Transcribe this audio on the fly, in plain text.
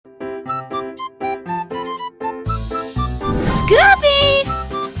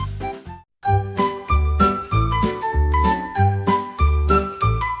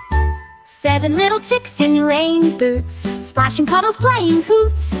7 little chicks in rain boots, splashing puddles, playing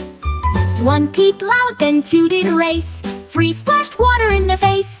hoots. 1 peeped loud, then 2 did race, 3 splashed water in their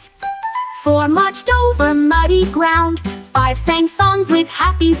face. 4 marched over muddy ground, 5 sang songs with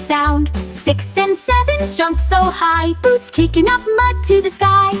happy sound. 6 and 7 jumped so high, boots kicking up mud to the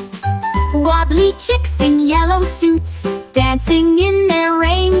sky. Wobbly chicks in yellow suits, dancing in their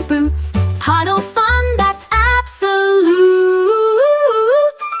rain boots. Puddle fun that's absolute.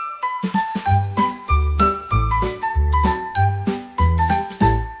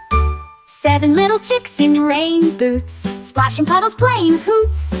 7 little chicks in rain boots, splashing puddles, playing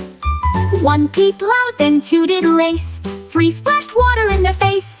hoots. 1 peeped loud, then 2 did race, 3 splashed water in their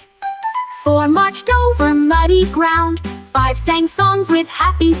face. 4 marched over muddy ground, 5 sang songs with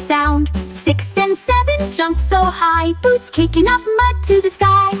happy sound. 6 and 7 jumped so high, boots kicking up mud to the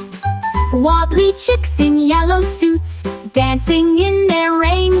sky. Wobbly chicks in yellow suits, dancing in their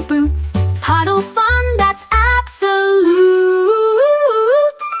rain boots. Puddle fun that's absolute.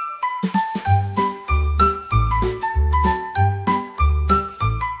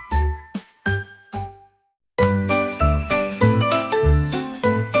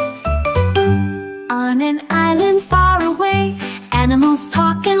 On an island far away, animals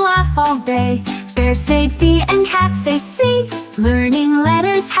talk and laugh all day. Bears say B and cats say C, learning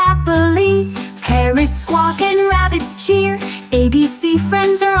letters happily. Parrots squawk and rabbits cheer, ABC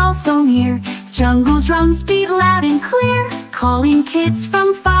friends are also near. Jungle drums beat loud and clear, calling kids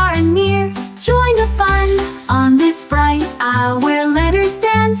from far and near. Join the fun on this bright isle, where letters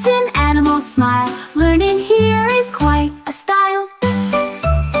dance and animals smile. Learning here is quite a style.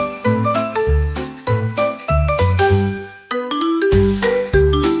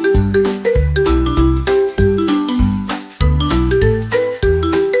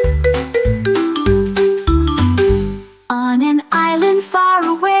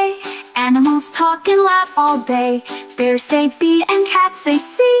 Talk and laugh all day. Bears say B and cats say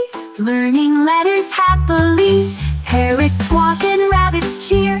C, learning letters happily. Parrots squawk and rabbits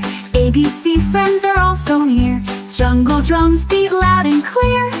cheer, ABC friends are also near. Jungle drums beat loud and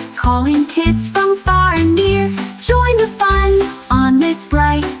clear, calling kids from far and near. Join the fun on this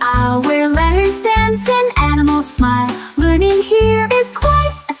bright isle, where letters dance and animals smile. Learning here is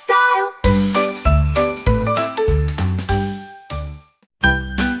quite a style.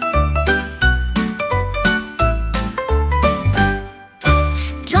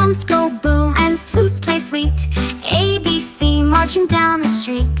 Drums go boom and flutes play sweet, ABC marching down the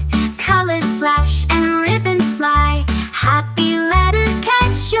street. Colors flash and ribbons fly, happy letters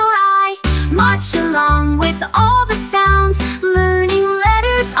catch your eye. March along with all the sounds, learning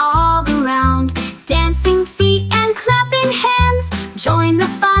letters all around. Dancing feet and clapping hands, join the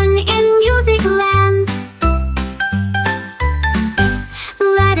fun in music lands.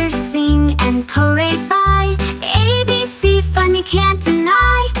 Letters sing and parade by, ABC fun you can't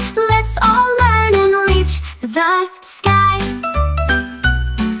deny. Let's all learn and reach the sky.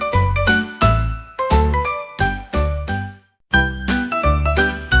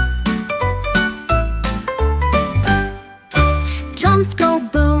 Drums go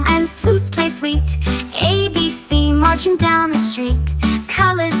boom and flutes play sweet, ABC marching down the street.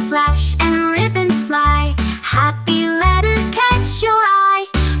 Colors flash and ribbons fly, happy letters catch your eye.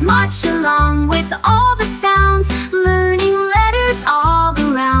 March along with all the sounds, learning letters all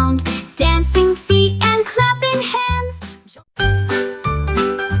around. Dancing feet and clapping hands.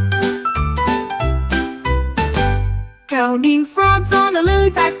 Counting frogs on a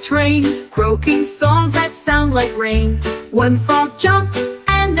lily-pad train, croaking songs that sound like rain. 1 frog jumped,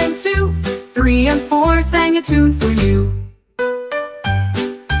 and then 2, 3 and 4 sang a tune for you.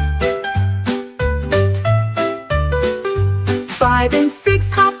 5 and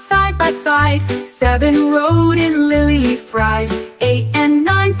 6 hopped side by side, 7 rode in lily-leaf pride. 8 and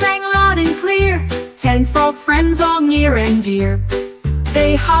 9 sang loud and clear, 10 frog friends all near and dear.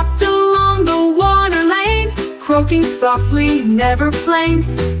 They hopped along the water lane, croaking softly, never plain.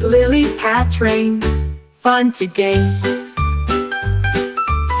 Lily-pad train, fun to gain.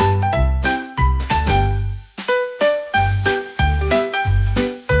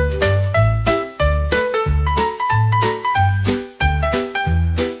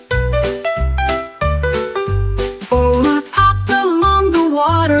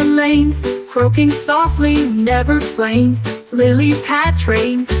 Croaking softly, never plain. Lily-pad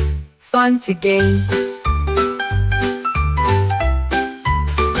train, fun to gain.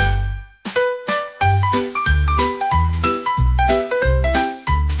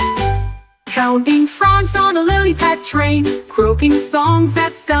 Counting frogs on a lily-pad train, croaking songs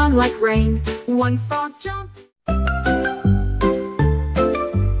that sound like rain. 1 frog jumped.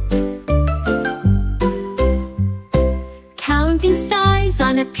 Counting stars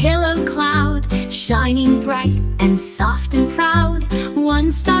on a pillow cloud, shining bright and soft and proud.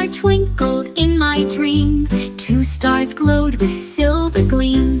 One star twinkled in my dream, 2 stars glowed with silver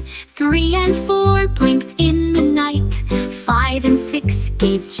gleam. 3 and 4 blinked in the night, 5 and 6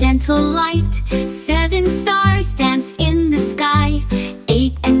 gave gentle light. 7 stars danced in the sky,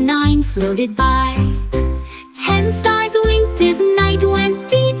 8 and 9 floated by. 10 stars winked as night went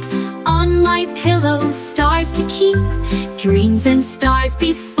deep, on my pillow stars to keep, dreams and stars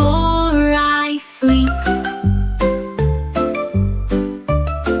before I sleep.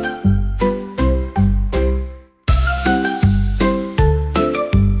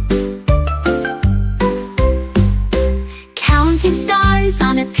 Counting stars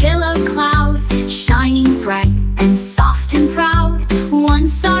on a pillow cloud, shining bright and soft and proud. 1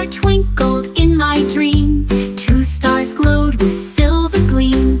 star twinkled in my dream, 2 stars glowed with silver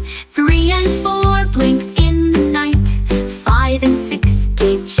gleam. 3 and 4 blinked in the night, 5 and 6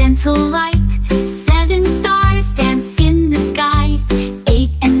 gave gentle light. 7 stars danced in the sky, 8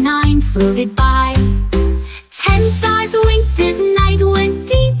 and 9 floated by. 10 stars winked as night went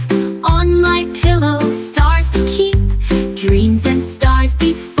deep, on my pillow stars to keep, dreams and stars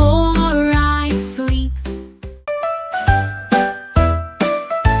before I sleep.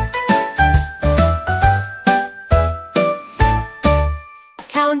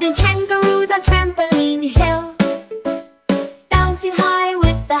 Counting kangaroos on trampoline hill, bouncing high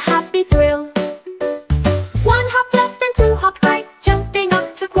with a happy thrill. 1 hop left and 2 hop right, jumping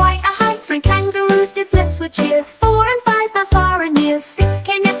up to quite a height. 3 kangaroos did flips with cheer, 4 and 5 bounced far and near. 6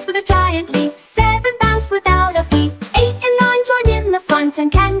 came next with a giant leap, 7 bounced without a beat. 8 and 9 joined in the fun, 10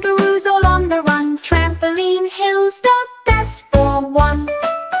 kangaroos all on the run. Trampoline hill's the best for one.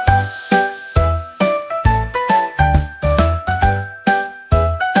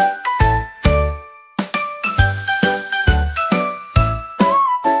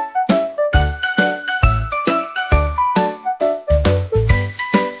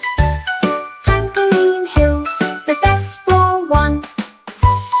 Trampoline hill's the best for one.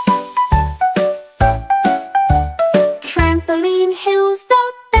 Trampoline hill's the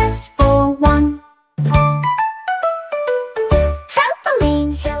best for one.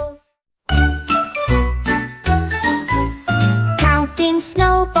 Trampoline hills. Counting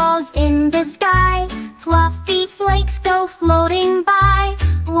snowballs in the sky, fluffy flakes go floating by.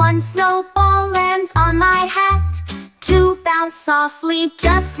 1 snowball lands on my hat, 2 bounce softly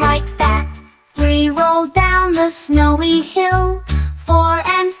just like that. 3 roll down the snowy hill, 4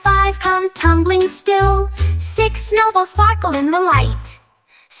 and 5 come tumbling still. 6 snowballs sparkle in the light,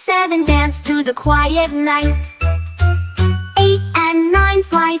 7 dance through the quiet night. 8 and 9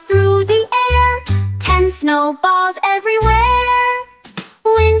 fly through the air, 10 snowballs everywhere.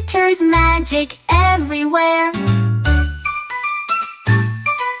 Winter's magic everywhere.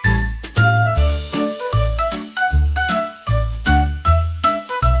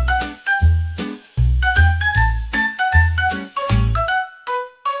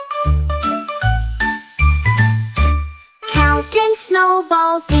 Counting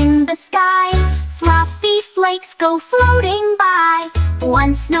snowballs in the sky, fluffy flakes go floating by.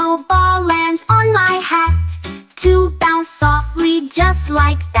 1 snowball lands on my hat, 2 bounce softly just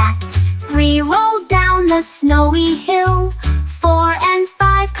like that. 3 roll down the snowy hill, 4 and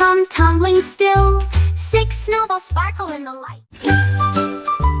 5 come tumbling still. 6 snowballs sparkle in the light.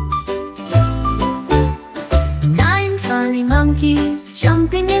 9 funny monkeys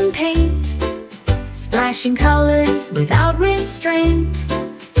jumping in paint, splashing colors without restraint.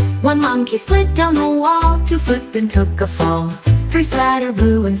 1 monkey slid down the wall, 2 flipped and took a fall. 3 splattered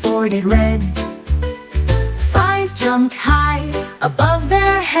blue and 4 did red. 5 jumped high above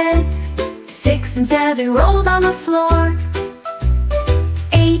their head, 6 and 7 rolled on the floor.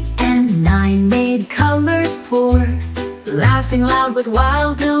 8 and 9 made colors pour, laughing loud with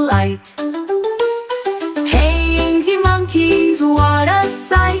wild delight. Hey, dainty monkeys, what a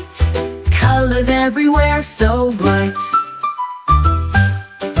sight! Colors everywhere so bright.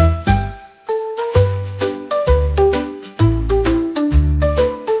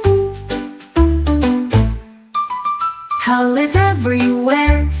 Colors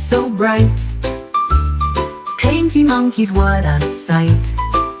everywhere so bright. Painty monkeys, what a sight!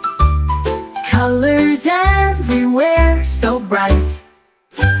 Colors everywhere so bright.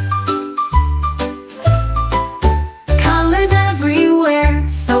 Colors everywhere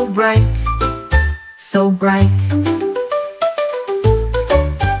so bright, so bright.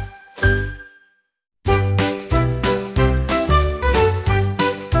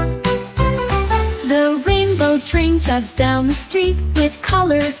 The rainbow train chugs down the street with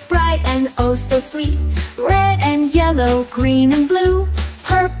colors bright and oh so sweet. Red and yellow, green and blue,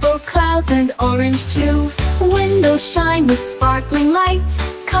 purple clouds and orange too. Windows shine with sparkling light,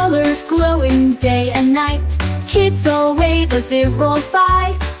 colors glowing day and night. Kids all wave as it rolls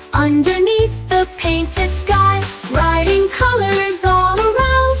by, underneath the painted sky. Riding colors all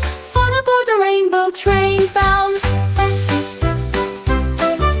around, fun aboard the rainbow train bound.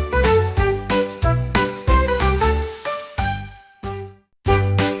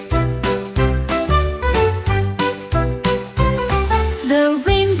 The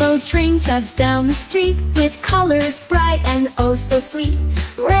rainbow train chugs down the street with colors bright and oh so sweet.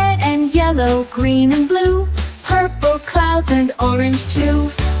 Red and yellow, green and blue, purple clouds and orange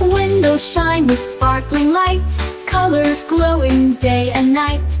too. Windows shine with sparkling light, colors glowing day and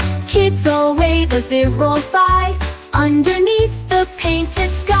night. Kids all wave as it rolls by, underneath the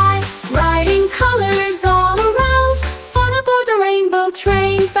painted sky. Riding colors all around, fun aboard the rainbow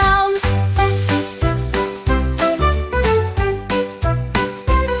train bound.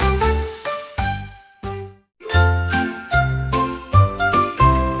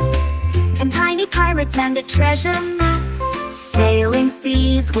 Tiny pirates and a treasure map, sailing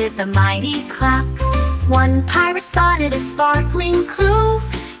seas with a mighty clap. One pirate spotted a sparkling clue,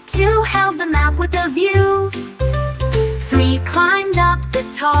 two held the map with a view. Three climbed up the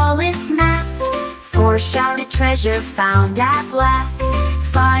tallest mast, four shouted treasure found at last.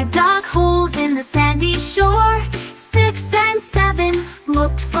 Five dug holes in the sandy shore, six and seven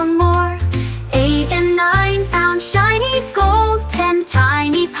looked for more. Eight and nine found shiny gold, 10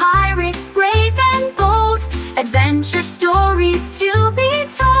 tiny pirates brave and bold, adventure stories to be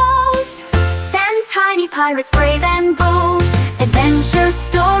told. 10 tiny pirates brave and bold, adventure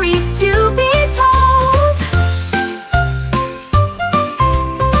stories to be told.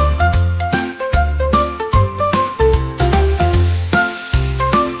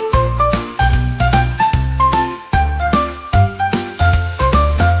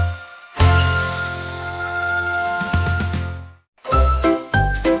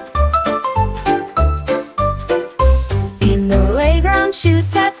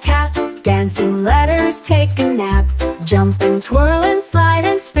 Shoes tap tap, dancing letters take a nap. Jump and twirl and slide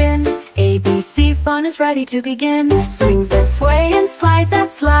and spin, ABC fun is ready to begin. Swings that sway and slides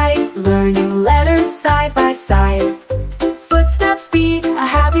that slide, learning letters side by side. Footsteps beat a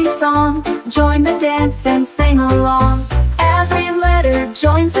happy song, join the dance and sing along. Every letter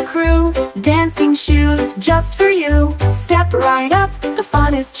joins the crew, dancing shoes just for you. Step right up, the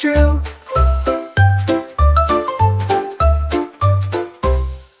fun is true.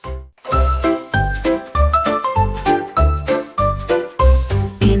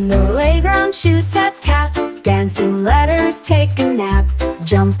 Shoes tap tap, dancing letters take a nap.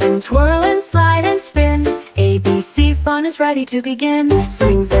 Jump and twirl and slide and spin, ABC fun is ready to begin.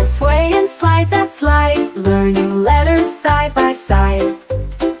 Swings that sway and slides that slide, learning letters side by side.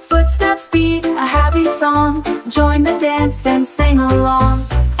 Footsteps beat a happy song, join the dance and sing along.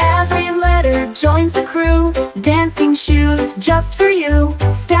 Every letter joins the crew, dancing shoes just for you.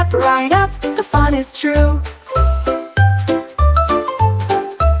 Step right up, the fun is true.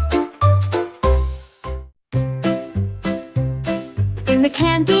 In the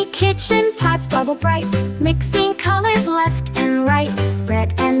candy kitchen, pots bubble bright, mixing colors left and right.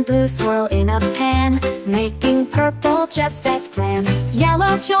 Red and blue swirl in a pan, making purple just as planned.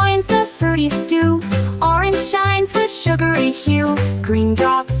 Yellow joins the fruity stew, orange shines with sugary hue. Green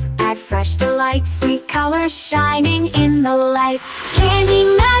drops add fresh delight, sweet colors shining in the light. Candy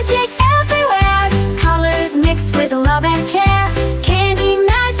magic everywhere, colors mixed with love and care. Candy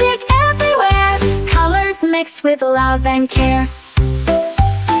magic everywhere, colors mixed with love and care.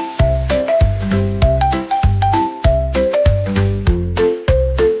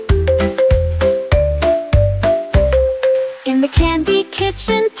 In the candy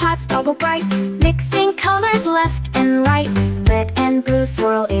kitchen, pots bubble bright, mixing colors left and right. Red and blue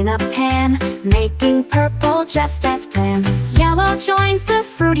swirl in a pan, making purple just as planned. Yellow joins the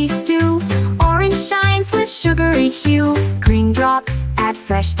fruity stew, orange shines with sugary hue. Green drops add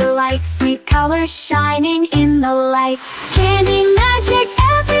fresh delight, sweet colors shining in the light. Candy magic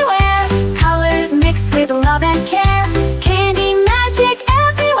everywhere, colors mixed with love and care. Candy magic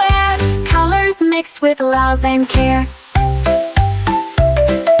everywhere, colors mixed with love and care.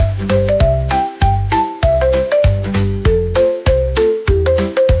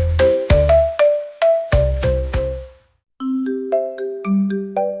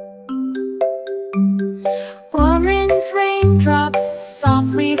 Orange raindrops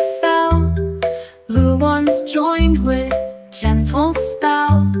softly fell, blue ones joined with gentle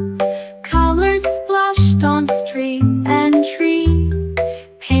spell. Colors splashed on streets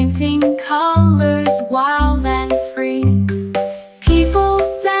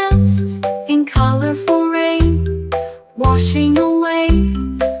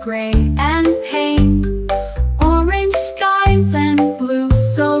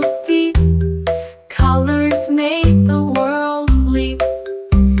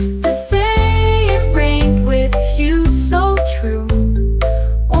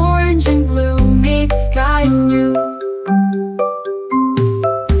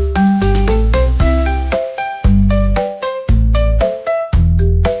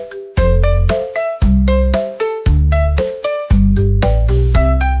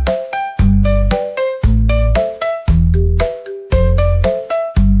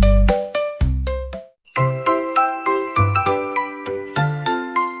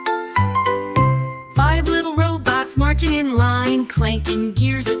marching in line, clanking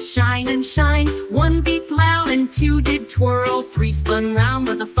gears that shine and shine. One beeped loud and two did twirl. Three spun round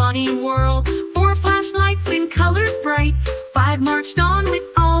with a funny whirl. Four flashed lights in colors bright. Five marched on with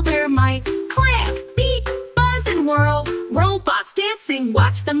all their might. Clank, beat, buzz and whirl. Robots dancing,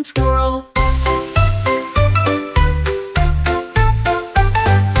 watch them twirl.